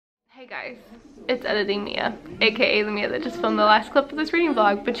Hey guys, it's Editing Mia, aka the Mia that just filmed the last clip of this reading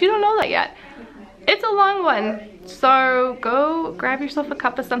vlog, but you don't know that yet. It's a long one, so go grab yourself a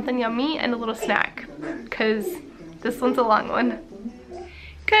cup of something yummy and a little snack, because this one's a long one.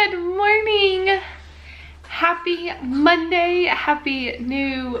 Good morning! Happy Monday, happy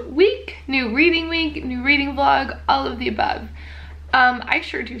new week, new reading vlog, all of the above. I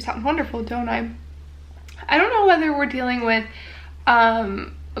sure do sound wonderful, don't I? I don't know whether we're dealing with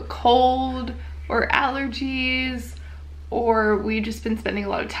a cold or allergies, or we've just been spending a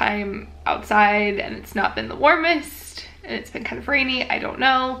lot of time outside and it's not been the warmest and it's been kind of rainy. I don't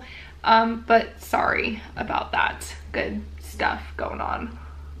know, but sorry about that. Good stuff going on.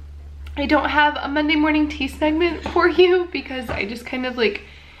 I don't have a Monday morning tea segment for you because I just kind of like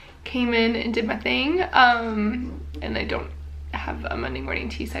came in and did my thing, and I don't have a Monday morning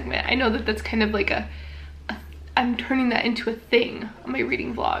tea segment. I know that that's kind of like I'm turning that into a thing on my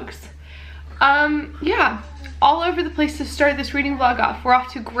reading vlogs. Yeah, all over the place to start this reading vlog off. We're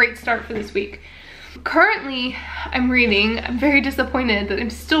off to a great start for this week. Currently, I'm very disappointed that I'm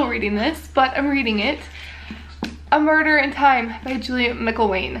still reading this, but I'm reading it. A Murder in Time by Julia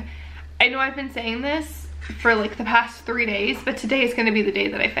McIlwain. I know I've been saying this for like the past 3 days, but today is gonna be the day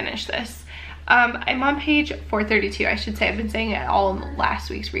that I finish this. I'm on page 432. I should say I've been saying it all in last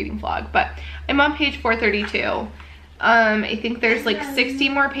week's reading vlog, but I'm on page 432. I think there's like 60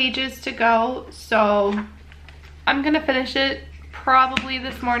 more pages to go, so I'm gonna finish it probably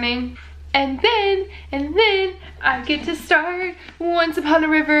this morning. And then I get to start Once Upon a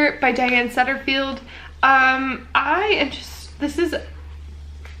River by Diane Setterfield.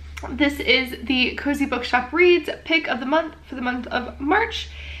 This is the Cozy Bookshop Reads pick of the month for the month of March.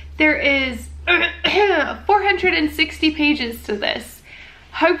 There is 460 pages to this.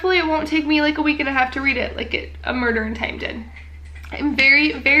 Hopefully it won't take me like a week and a half to read it like A Murder in Time did. I'm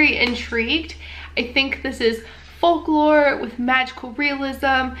very intrigued. I think this is folklore with magical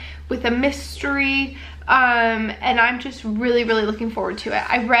realism, with a mystery, and I'm just really looking forward to it.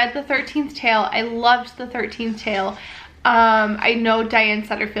 I read The 13th Tale. I loved The 13th Tale. I know Diane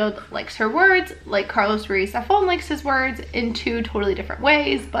Setterfield likes her words, like Carlos Ruiz Zafón likes his words in two totally different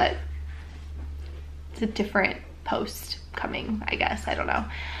ways, but it's a different post coming, I guess. I don't know.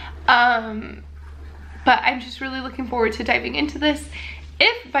 But I'm just really looking forward to diving into this.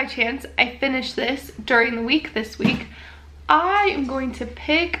 If by chance I finish this during the week this week, I am going to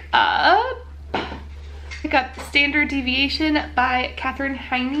pick up Standard Deviation by Katherine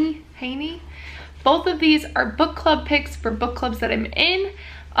Heine. Both of these are book club picks for book clubs that I'm in,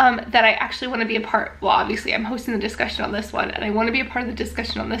 that I actually want to be a part. Well, obviously I'm hosting the discussion on this one and I want to be a part of the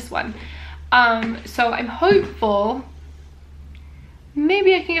discussion on this one. So I'm hopeful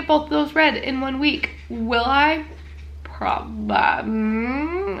maybe I can get both of those read in 1 week. Will I?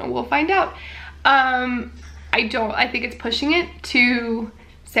 We'll find out. I think it's pushing it to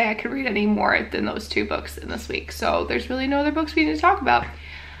say I could read any more than those two books in this week. So there's really no other books we need to talk about.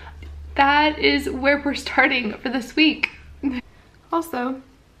 That is where we're starting for this week. Also,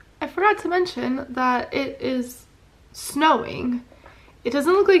 I forgot to mention that it is snowing. It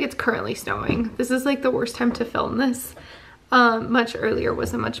doesn't look like it's currently snowing. This is like the worst time to film this. Much earlier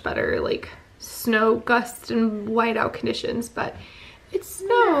was a much better like snow gust and whiteout conditions, but it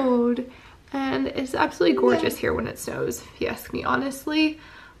snowed and it's absolutely gorgeous here when it snows, if you ask me honestly.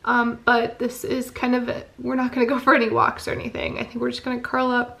 But this is kind of it. We're not gonna go for any walks or anything. I think we're just gonna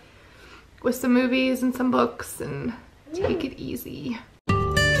curl up with some movies and some books and take it easy.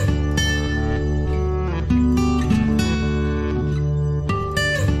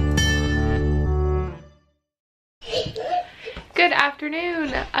 Good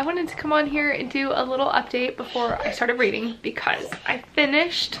afternoon. I wanted to come on here and do a little update before I started reading because I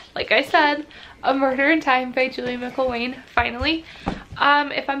finished, like I said, A Murder in Time by Julia McIlwain, finally.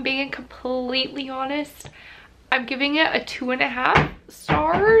 If I'm being completely honest, I'm giving it a 2.5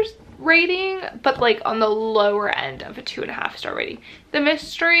 stars rating, but like on the lower end of a 2.5 star rating. The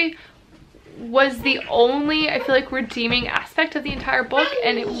mystery was the only, I feel like, redeeming aspect of the entire book,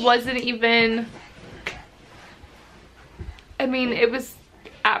 and it wasn't even, I mean, it was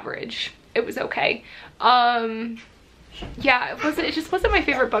average. It was okay. Yeah, it just wasn't my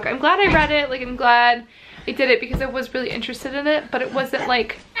favorite book. I'm glad I read it. Like, I'm glad I did it because I was really interested in it, but it wasn't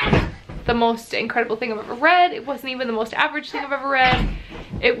like the most incredible thing I've ever read. It wasn't even the most average thing I've ever read.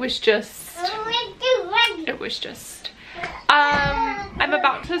 It was just I'm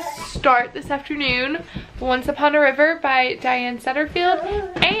about to start this afternoon Once Upon a River by Diane Setterfield,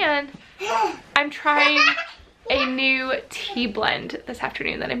 and I'm trying a new tea blend this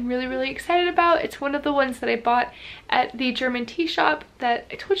afternoon that I'm really excited about. It's one of the ones that I bought at the German tea shop that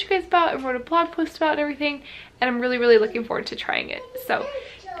I told you guys about and wrote a blog post about and everything, and I'm really looking forward to trying it. So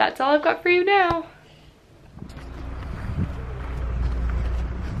that's all I've got for you now.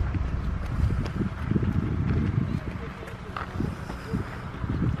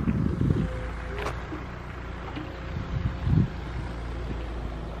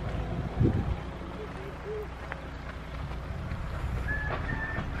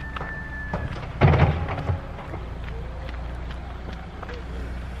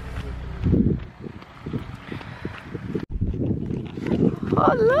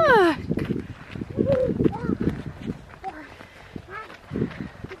 Oh, look!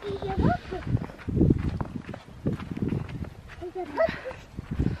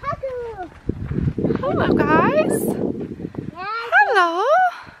 Hello, guys! Hello!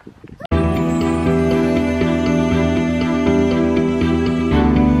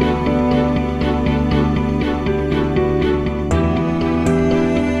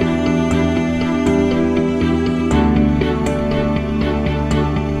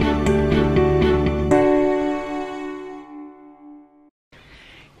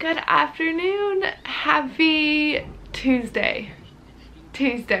 Good afternoon. Happy Tuesday.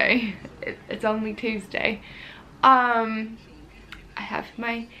 It's only Tuesday. I have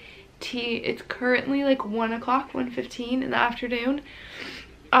my tea. It's currently like 1 o'clock, 1:15 in the afternoon.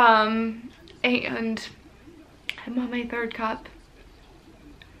 And I'm on my 3rd cup.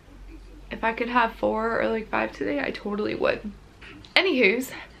 If I could have 4 or like 5 today, I totally would.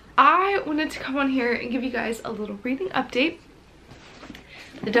 Anywho's, I wanted to come on here and give you guys a little reading update.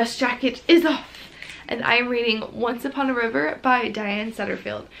 The dust jacket is off, and I am reading Once Upon a River by Diane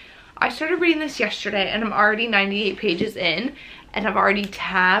Setterfield. I started reading this yesterday, and I'm already 98 pages in, and I've already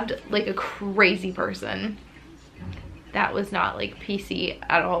tabbed like a crazy person. That was not like PC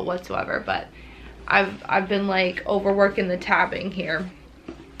at all whatsoever, but I've been like overworking the tabbing here.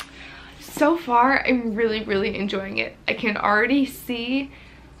 So far, I'm really enjoying it. I can already see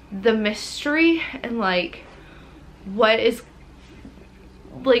the mystery and like what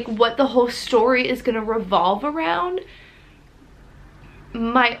the whole story is gonna revolve around.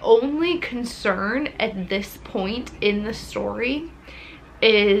 My only concern at this point in the story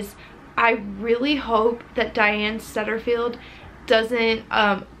is I really hope that Diane Setterfield doesn't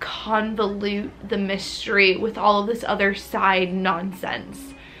convolute the mystery with all of this other side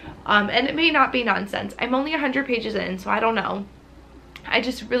nonsense. And it may not be nonsense. I'm only 100 pages in, so I don't know. I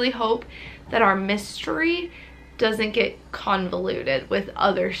just really hope that our mystery doesn't get convoluted with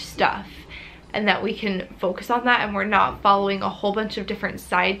other stuff, and that we can focus on that and we're not following a whole bunch of different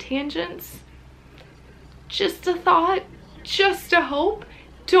side tangents. Just a thought, just a hope.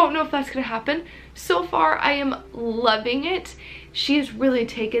 Don't know if that's gonna happen. So far, I am loving it. She's really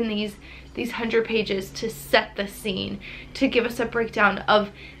taken these 100 pages to set the scene, to give us a breakdown of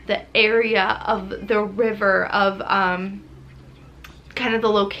the area, of the river, of kind of the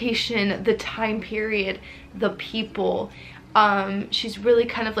location, the time period, the people. She's really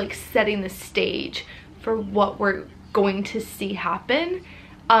kind of like setting the stage for what we're going to see happen,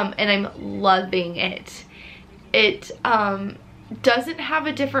 and I'm loving it. It doesn't have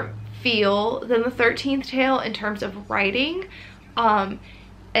a different feel than the 13th tale in terms of writing and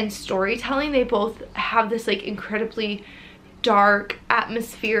storytelling. They both have this like incredibly dark,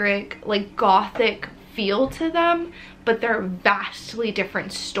 atmospheric, like gothic feel to them, but they're vastly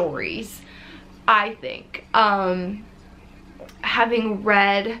different stories, I think. Having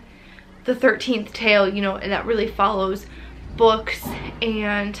read the 13th tale, you know, and that really follows books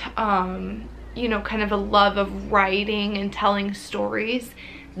and you know, kind of a love of writing and telling stories,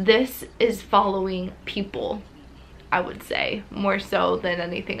 this is following people, I would say, more so than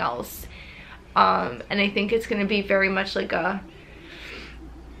anything else. And I think it's going to be very much like a,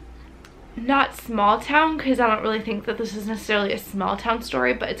 not small town, because I don't really think that this is necessarily a small town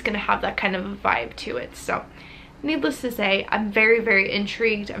story, but it's going to have that kind of a vibe to it. So needless to say, I'm very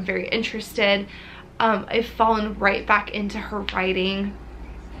intrigued. I'm very interested. I've fallen right back into her writing,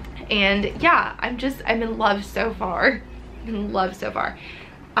 and yeah, I'm in love so far. In love so far.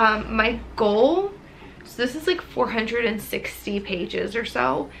 My goal, so this is like 460 pages or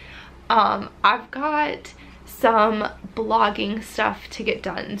so. I've got some blogging stuff to get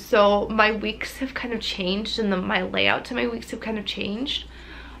done, so my weeks have kind of changed, and my layout to my weeks have kind of changed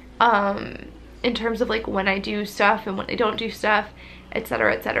in terms of like when I do stuff and when I don't do stuff,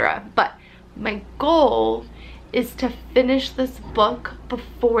 etc, etc. But my goal is to finish this book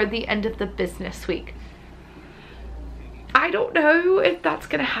before the end of the business week. I don't know if that's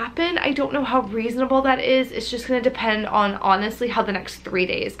gonna happen. I don't know how reasonable that is. It's just gonna depend on, honestly, how the next 3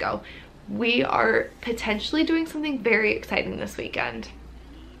 days go. We are potentially doing something very exciting this weekend.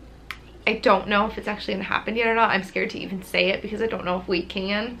 I don't know if it's actually gonna happen yet or not. I'm scared to even say it because I don't know if we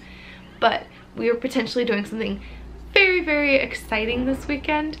can. But we are potentially doing something very, very exciting this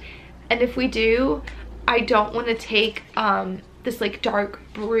weekend. And if we do, I don't want to take this like dark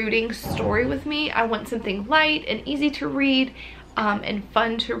brooding story with me. I want something light and easy to read and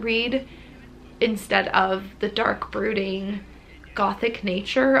fun to read instead of the dark brooding gothic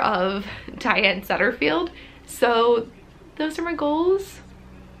nature of Diane Setterfield. So those are my goals.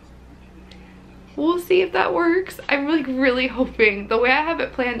 We'll see if that works. I'm like really hoping. The way I have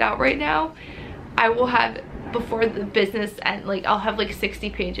it planned out right now, I will have, before the business end, like I'll have like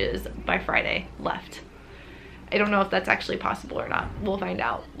 60 pages by Friday left. I don't know if that's actually possible or not. We'll find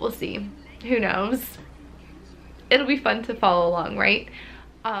out. We'll see. Who knows? It'll be fun to follow along, right?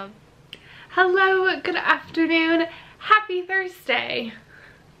 Hello, good afternoon. Happy Thursday.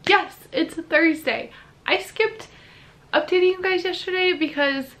 Yes, it's a Thursday. I skipped updating you guys yesterday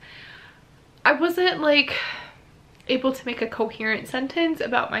because I wasn't like able to make a coherent sentence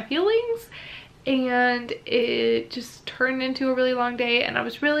about my feelings, and it just turned into a really long day, and I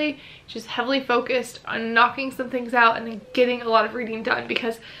was really just heavily focused on knocking some things out and then getting a lot of reading done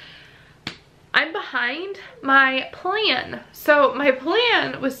because I'm behind my plan. So my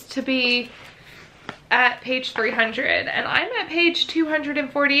plan was to be at page 300 and I'm at page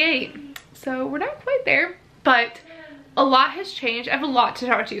 248. So we're not quite there, but a lot has changed. I have a lot to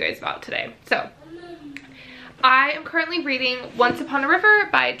talk to you guys about today. So I am currently reading Once Upon a River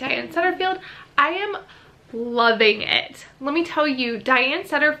by Diane Setterfield. I am loving it. Let me tell you, Diane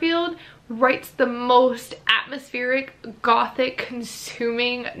Setterfield writes the most atmospheric, gothic,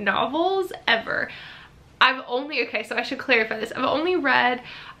 consuming novels ever. Okay, so I should clarify this. I've only read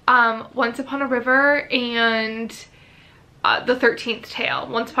Once Upon a River and The 13th Tale.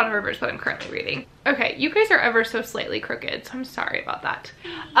 Once Upon a River is what I'm currently reading. Okay, you guys are ever so slightly crooked, so I'm sorry about that.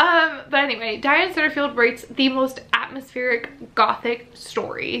 But anyway, Diane Setterfield writes the most atmospheric, gothic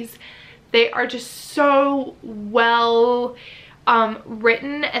stories. They are just so well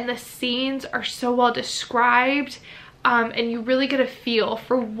written, and the scenes are so well described, and you really get a feel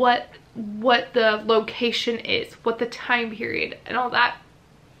for what the location is, what the time period and all that.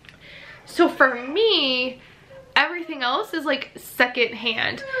 So for me, everything else is like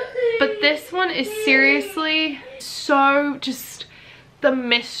secondhand, but this one is seriously so just, the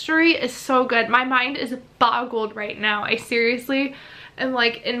mystery is so good. My mind is boggled right now. I seriously am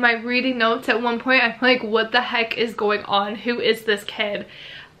like, in my reading notes at one point, I'm like, what the heck is going on? Who is this kid?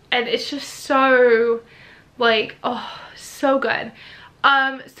 And it's just so like, oh, so good.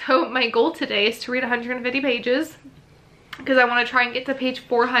 So my goal today is to read 150 pages because I want to try and get to page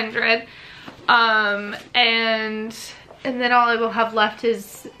 400. And then all I will have left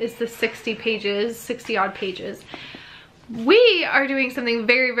is the 60 pages, 60 odd pages. We are doing something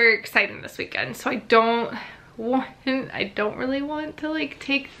very, very exciting this weekend, so I don't really want to like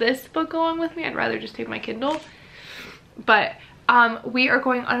take this book along with me. I'd rather just take my Kindle. But we are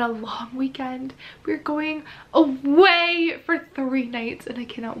going on a long weekend. We're going away for 3 nights and I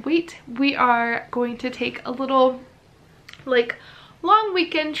cannot wait. We are going to take a little like long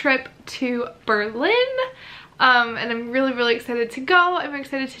weekend trip to Berlin. And I'm really, really excited to go. I'm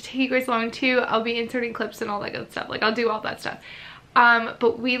excited to take you guys along too. I'll be inserting clips and all that good stuff. Like, I'll do all that stuff.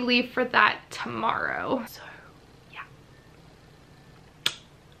 But we leave for that tomorrow. So, yeah.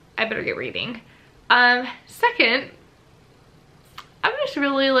 I better get reading. Second, I'm just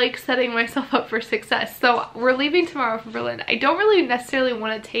really like setting myself up for success. So we're leaving tomorrow for Berlin. I don't really necessarily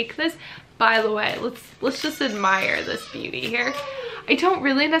want to take this. By the way, let's just admire this beauty here. I don't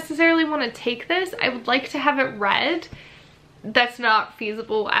really necessarily want to take this. I would like to have it read. That's not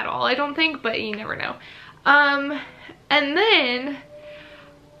feasible at all, I don't think, but you never know. And then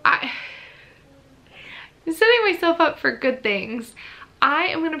I'm setting myself up for good things. I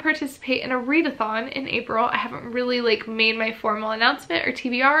am going to participate in a readathon in April. I haven't really like made my formal announcement or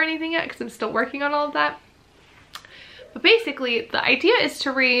TBR or anything yet because I'm still working on all of that. But basically, the idea is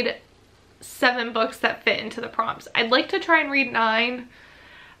to read 7 books that fit into the prompts. I'd like to try and read 9.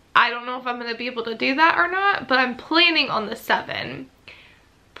 I don't know if I'm going to be able to do that or not, but I'm planning on the 7.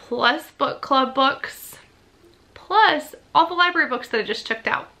 Plus book club books. Plus all the library books that I just checked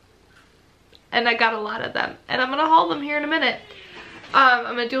out. And I got a lot of them. And I'm going to haul them here in a minute.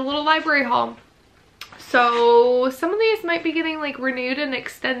 I'm going to do a little library haul. So some of these might be getting like renewed and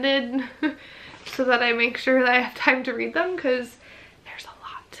extended so that I make sure that I have time to read them because there's a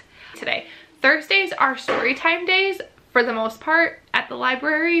lot. Today, Thursdays are story time days for the most part at the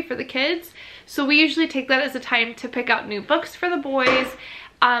library for the kids. So we usually take that as a time to pick out new books for the boys.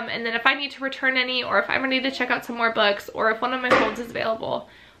 And then if I need to return any, or if I'm ready to check out some more books, or if one of my folds is available,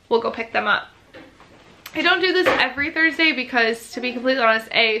 we'll go pick them up. I don't do this every Thursday because, to be completely honest,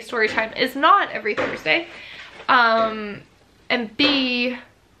 A, story time is not every Thursday. And B,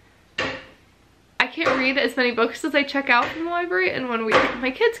 I can't read as many books as I check out from the library, and when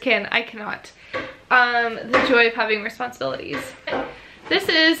my kids can, I cannot. The joy of having responsibilities. This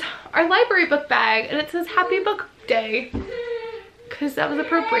is our library book bag, and it says Happy Book Day, because that was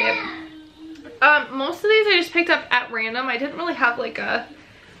appropriate. Most of these I just picked up at random. I didn't really have like a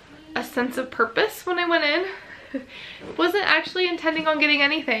sense of purpose when I went in. Wasn't actually intending on getting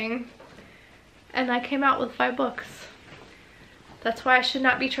anything, and I came out with 5 books. That's why I should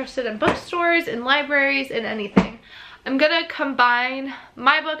not be trusted in bookstores, in libraries, in anything. I'm gonna combine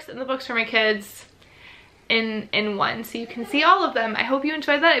my books and the books for my kids in one, so you can see all of them. I hope you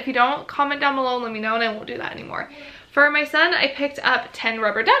enjoyed that. If you don't, comment down below and let me know, and I won't do that anymore. For my son, I picked up 10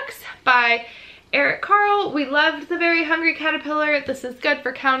 Rubber Ducks by Eric Carle. We loved The Very Hungry Caterpillar. This is good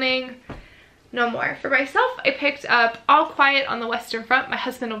for counting. No more. For myself, I picked up All Quiet on the Western Front. My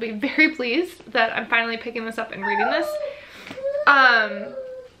husband will be very pleased that I'm finally picking this up and reading this.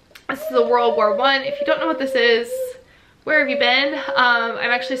 This is the World War I. If you don't know what this is, where have you been?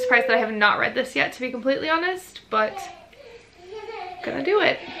 I'm actually surprised that I have not read this yet, to be completely honest, but I'm gonna do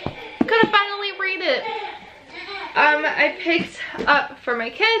it. I'm gonna finally read it. I picked up for my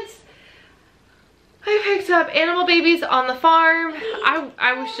kids, I picked up Animal Babies on the Farm.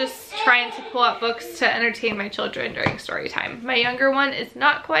 I was just trying to pull out books to entertain my children during story time. My younger one is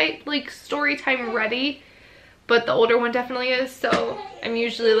not quite like story time ready, but the older one definitely is, so I'm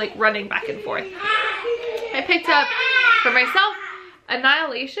usually like running back and forth. I picked up for myself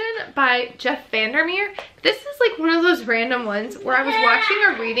Annihilation by Jeff Vandermeer. This is like one of those random ones where I was watching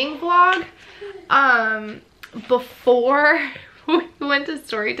a reading vlog before we went to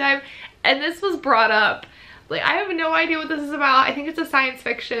story time, and this was brought up. Like, I have no idea what this is about. I think it's a science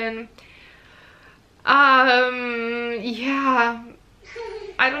fiction. Yeah,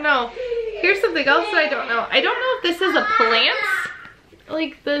 I don't know. Here's something else that I don't know. I don't know if this is a plant,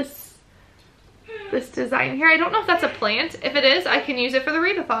 like this design here. I don't know if that's a plant. If it is, I can use it for the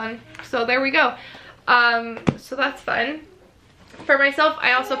readathon. So there we go. So that's fun. For myself,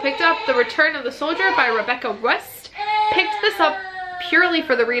 I also picked up The Return of the Soldier by Rebecca Rust. Picked this up purely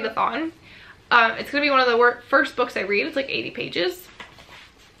for the readathon. It's gonna be one of the first books I read. It's like 80 pages.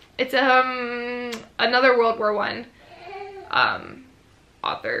 It's another World War I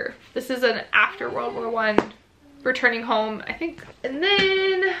author. This is an after World War I returning home, I think. And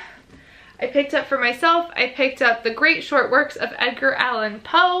then I picked up for myself, I picked up The Great Short Works of Edgar Allan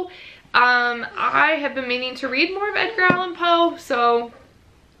Poe. I have been meaning to read more of Edgar Allan Poe, so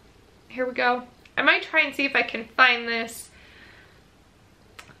here we go. I might try and see if I can find this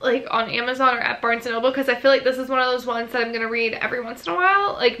like on Amazon or at Barnes & Noble, because I feel like this is one of those ones that I'm gonna read every once in a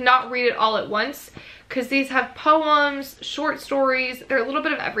while, like not read it all at once, because these have poems, short stories, they're a little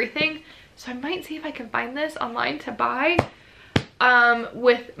bit of everything. So I might see if I can find this online to buy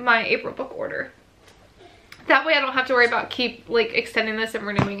with my April book order. That way I don't have to worry about keep like extending this and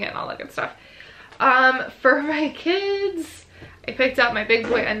renewing it and all that good stuff. For my kids, I picked up my big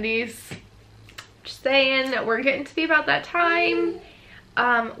boy undies. Just saying, we're getting to be about that time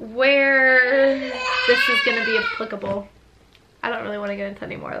where this is gonna be applicable. I don't really want to get into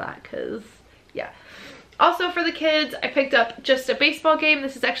any more of that because yeah. Also for the kids, I picked up Just a Baseball Game.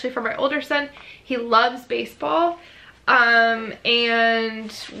 This is actually for my older son. He loves baseball.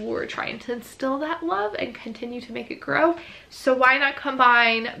 And we're trying to instill that love and continue to make it grow. So why not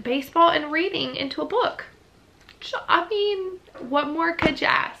combine baseball and reading into a book? I mean, what more could you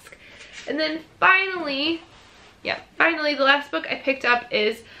ask? And then finally, the last book I picked up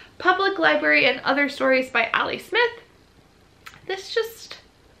is Public Library and Other Stories by Ali Smith. This just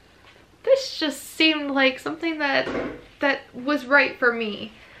seemed like something that was right for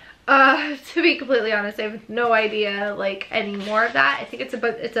me. To be completely honest, I have no idea like any more of that. I think it's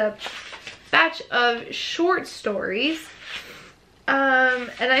a batch of short stories. And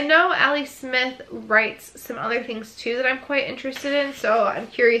I know Ali Smith writes some other things too that I'm quite interested in, so I'm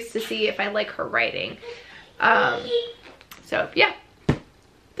curious to see if I like her writing. So yeah,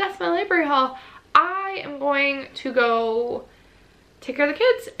 that's my library haul. I am going to go take care of the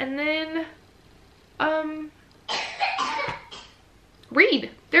kids and then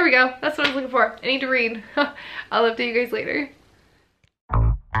read. There we go. That's what I was looking for. I need to read. I'll update you guys later.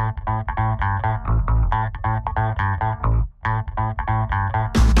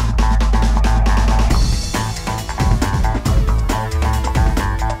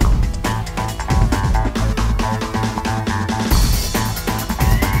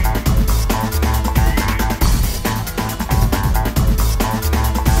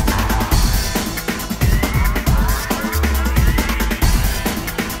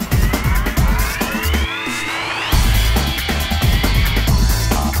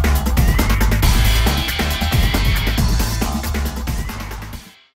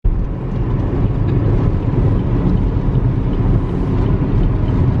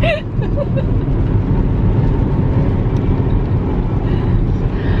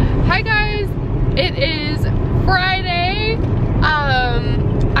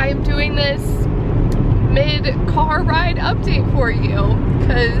 mid-car ride update for you,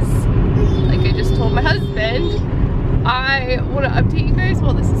 because like I just told my husband, I want to update you guys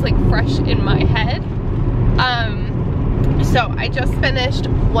while this is like fresh in my head. So I just finished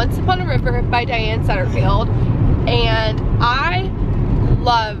Once Upon a River by Diane Setterfield, and I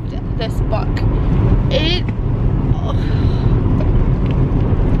loved this book.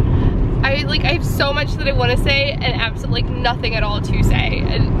 I have so much that I want to say and absolutely like nothing at all to say,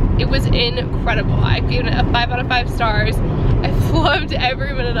 and it was incredible. I've given it a 5 out of 5 stars. I've loved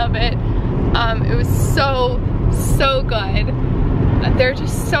every minute of it. It was so good. There are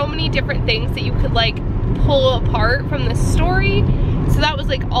just so many different things that you could like pull apart from this story, so that was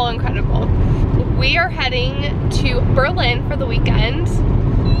like all incredible. We are heading to Berlin for the weekend.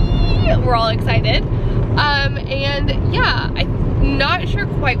 We're all excited. And yeah, I'm not sure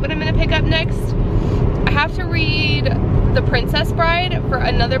quite what I'm gonna pick up next. I have to read The Princess Bride for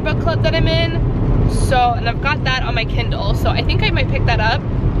another book club that I'm in, and I've got that on my Kindle, so I think I might pick that up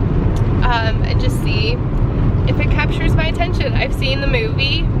and just see if it captures my attention. I've seen the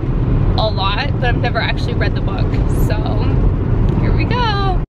movie a lot, but I've never actually read the book, so here we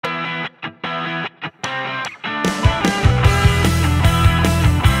go.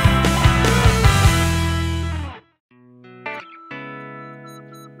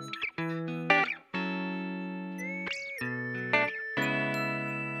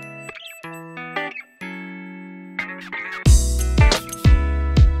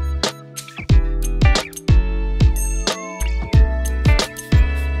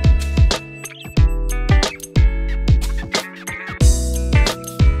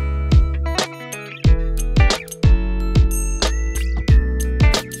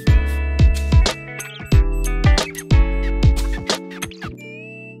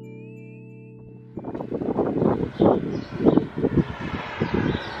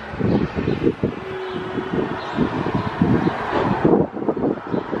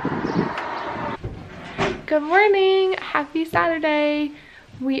 Good morning, happy Saturday.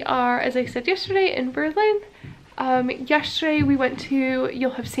 We are, as I said yesterday, in Berlin. Yesterday we went to,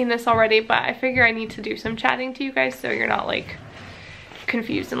 you'll have seen this already, but I figure I need to do some chatting to you guys so you're not like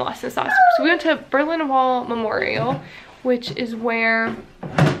confused and lost in the sauce. So we went to Berlin Wall Memorial, which is where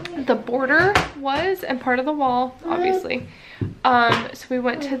the border was and part of the wall, obviously. So we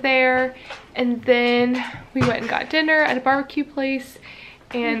went to there, and then we went and got dinner at a barbecue place,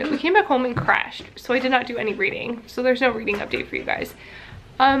 and we came back home and crashed, so I did not do any reading, so there's no reading update for you guys.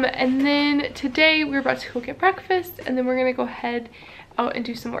 And then today we're about to go get breakfast, and then we're gonna go ahead out and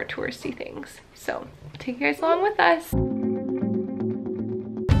do some more touristy things. So take you guys along with us.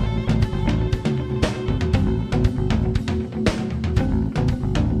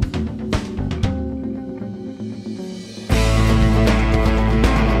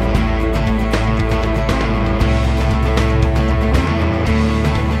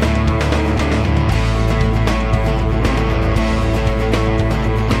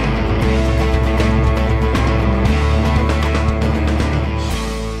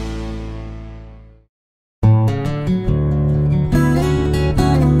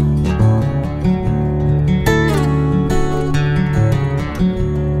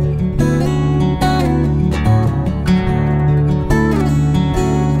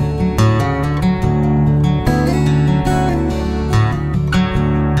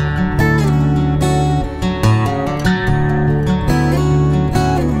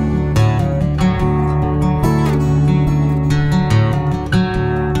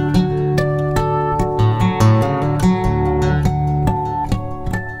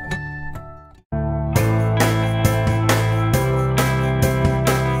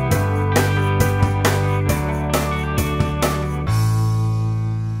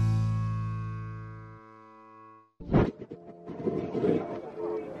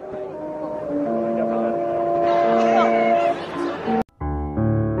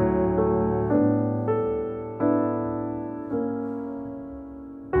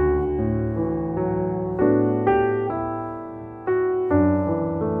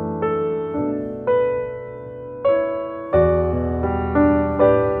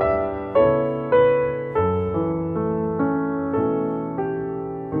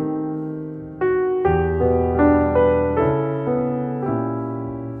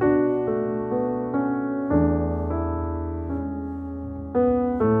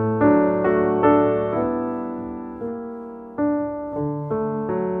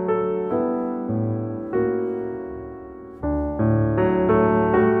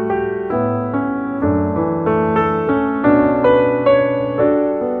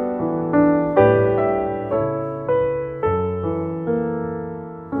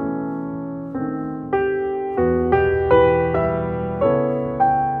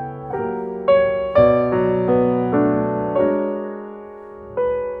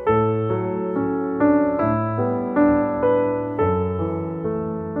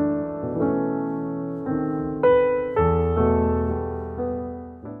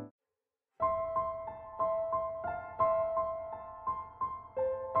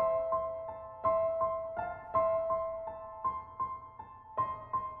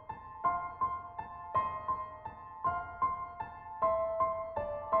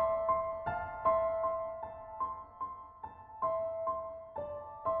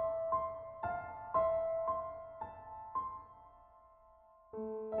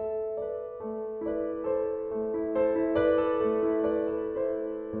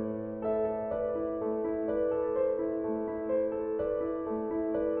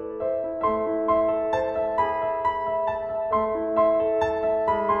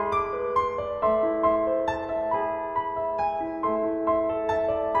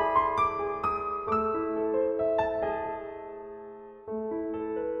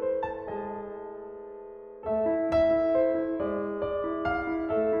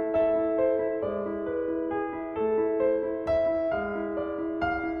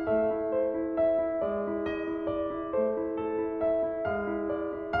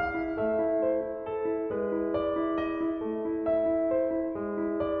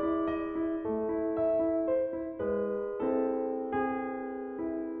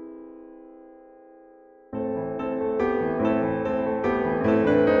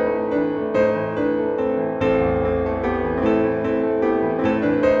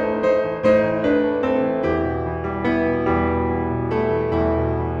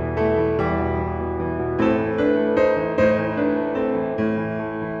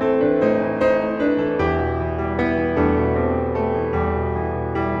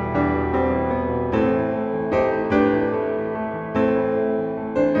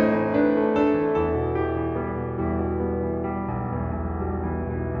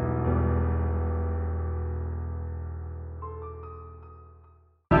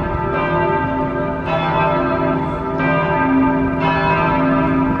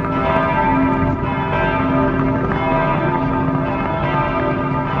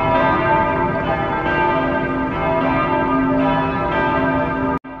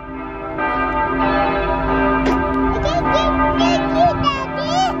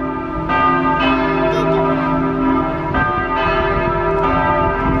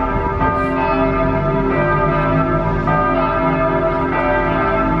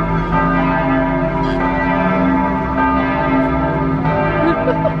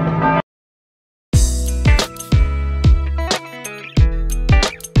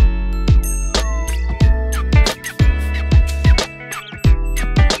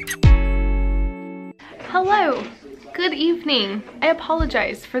 Hello, good evening. I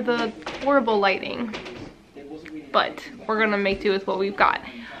apologize for the horrible lighting, but we're gonna make do with what we've got.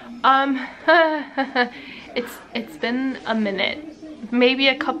 It's been a minute, maybe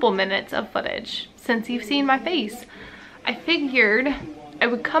a couple minutes of footage since you've seen my face. I figured I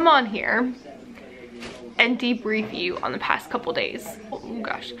would come on here and debrief you on the past couple days. Oh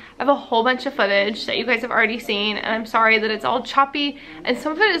gosh, I have a whole bunch of footage that you guys have already seen, and I'm sorry that it's all choppy and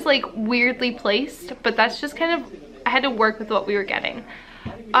some of it is like weirdly placed, but that's just kind of, I had to work with what we were getting.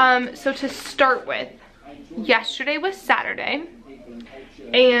 So to start with, yesterday was Saturday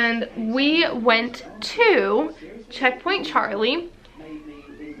and we went to Checkpoint Charlie,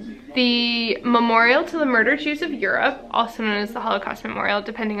 the memorial to the murdered Jews of Europe, also known as the Holocaust Memorial,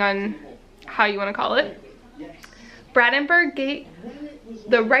 depending on how you want to call it, Brandenburg Gate,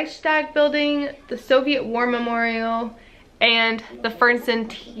 the Reichstag building, the Soviet War Memorial, and the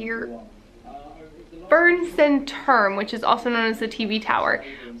Fernsehturm, which is also known as the TV Tower.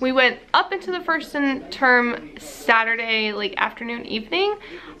 We went up into the Fernsehturm Saturday, like afternoon, evening,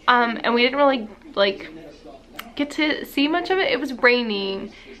 and we didn't really like get to see much of it. It was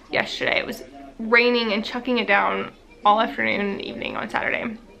raining yesterday. It was raining and chucking it down all afternoon and evening on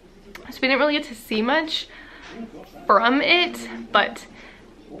Saturday. So we didn't really get to see much from it, but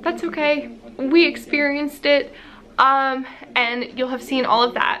that's okay. We experienced it, and you'll have seen all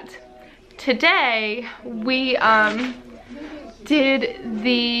of that. Today, we did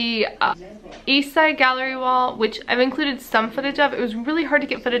the East Side Gallery wall, which I've included some footage of. It was really hard to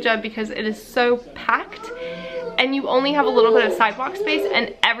get footage of because it is so packed and you only have a little bit of sidewalk space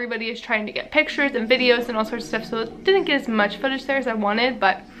and everybody is trying to get pictures and videos and all sorts of stuff, so it didn't get as much footage there as I wanted,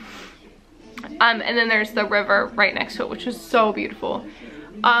 but and then there's the river right next to it, which was so beautiful.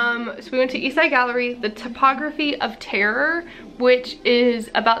 So we went to East Side Gallery, the Topography of Terror, which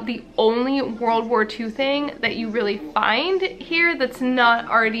is about the only World War II thing that you really find here that's not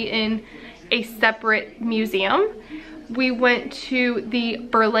already in a separate museum. We went to the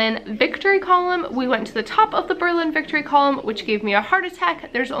Berlin Victory Column. We went to the top of the Berlin Victory Column, which gave me a heart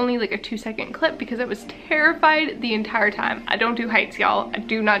attack. There's only like a 2-second clip because I was terrified the entire time. I don't do heights, y'all. I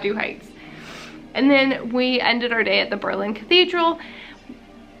do not do heights. And then we ended our day at the Berlin Cathedral.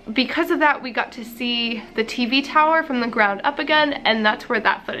 Because of that, we got to see the TV tower from the ground up again, and that's where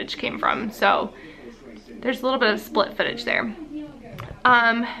that footage came from. So there's a little bit of split footage there.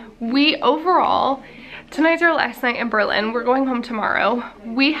 We overall, tonight's our last night in Berlin. We're going home tomorrow.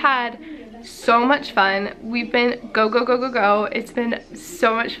 We had so much fun. We've been go, go, go, go, go. It's been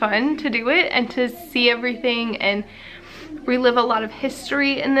so much fun to do it and to see everything and relive a lot of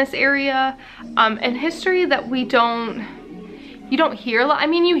history in this area, and history that you don't hear a lot. I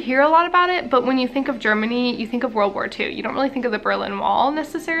mean, you hear a lot about it, but when you think of Germany, you think of World War II. You don't really think of the Berlin Wall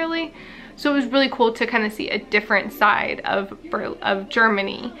necessarily. So it was really cool to kind of see a different side of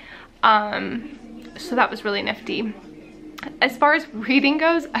Germany. So that was really nifty. As far as reading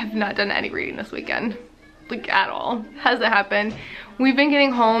goes, I've not done any reading this weekend, like at all. Hasn't happened. We've been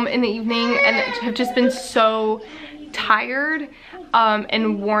getting home in the evening and have just been so tired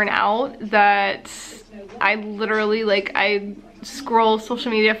and worn out that I literally, like, I scroll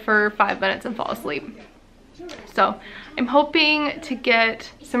social media for 5 minutes and fall asleep. So I'm hoping to get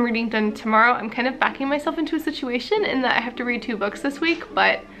some reading done tomorrow. I'm kind of backing myself into a situation in that I have to read 2 books this week,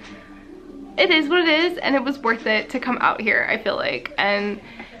 but it is what it is, and it was worth it to come out here, I feel like, and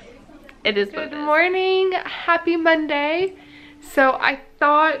it is what it is. Good morning, happy Monday. So I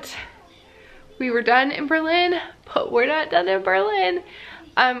thought we were done in Berlin, but we're not done in Berlin.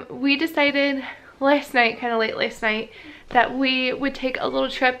 We decided last night, kind of late last night, that we would take a little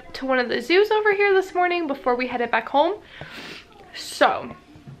trip to one of the zoos over here this morning before we headed back home. So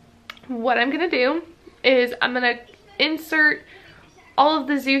what I'm gonna do is I'm gonna insert all of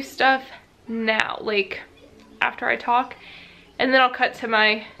the zoo stuff now, like after I talk, and then I'll cut to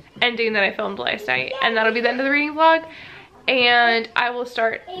my ending that I filmed last night, and that'll be the end of the reading vlog. And I will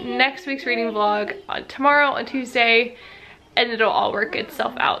start next week's reading vlog on tomorrow, on Tuesday, and it'll all work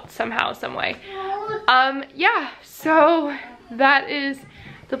itself out somehow, some way. Yeah, so that is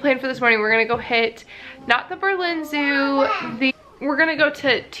the plan for this morning. We're gonna go hit, not the Berlin Zoo, we're gonna go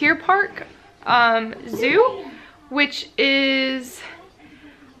to Tier Park Zoo, which is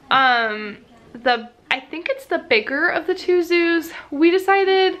I think it's the bigger of the 2 zoos. We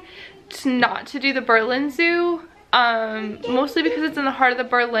decided not to do the Berlin Zoo, mostly because it's in the heart of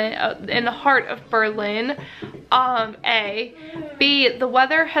Berlin, A. B, the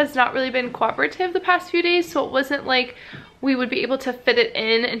weather has not really been cooperative the past few days, so it wasn't like we would be able to fit it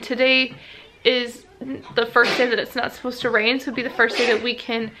in, and today is the first day that it's not supposed to rain, so it'd be the first day that we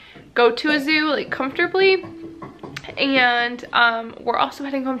can go to a zoo like comfortably. And we're also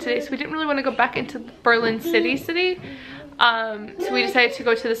heading home today, so we didn't really want to go back into Berlin city. So we decided to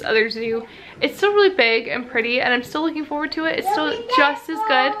go to this other zoo. It's still really big and pretty, and I'm still looking forward to it. It's still just as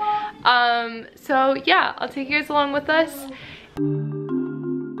good. So yeah, I'll take you guys along with us.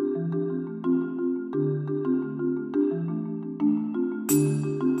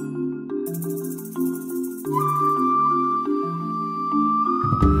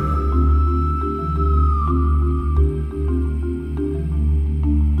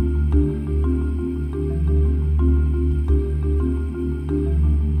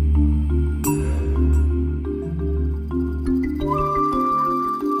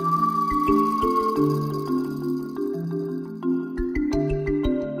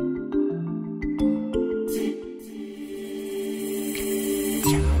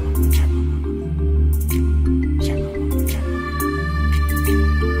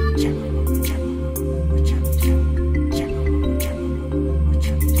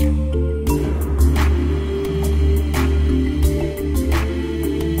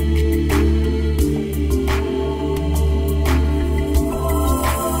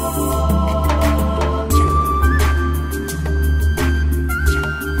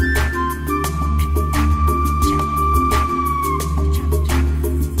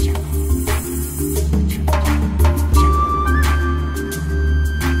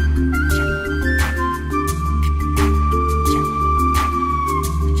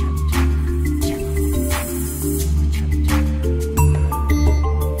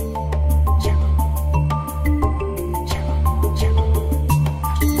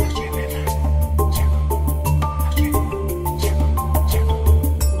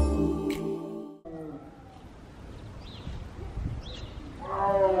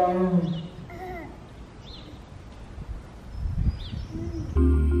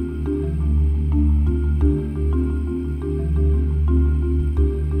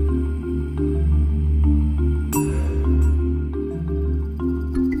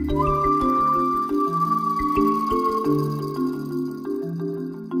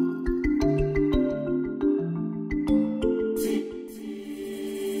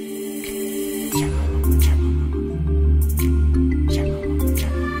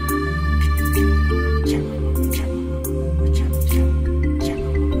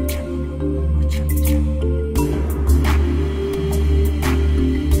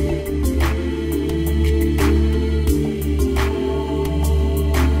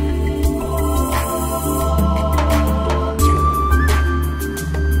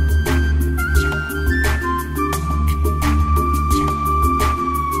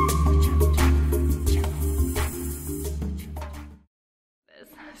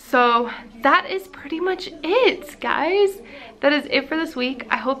 So that is pretty much it, guys. That is it for this week.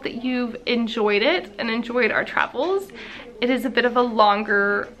 I hope that you've enjoyed it and enjoyed our travels. It is a bit of a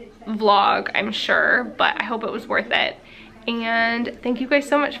longer vlog, I'm sure, but I hope it was worth it. And thank you guys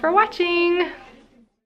so much for watching.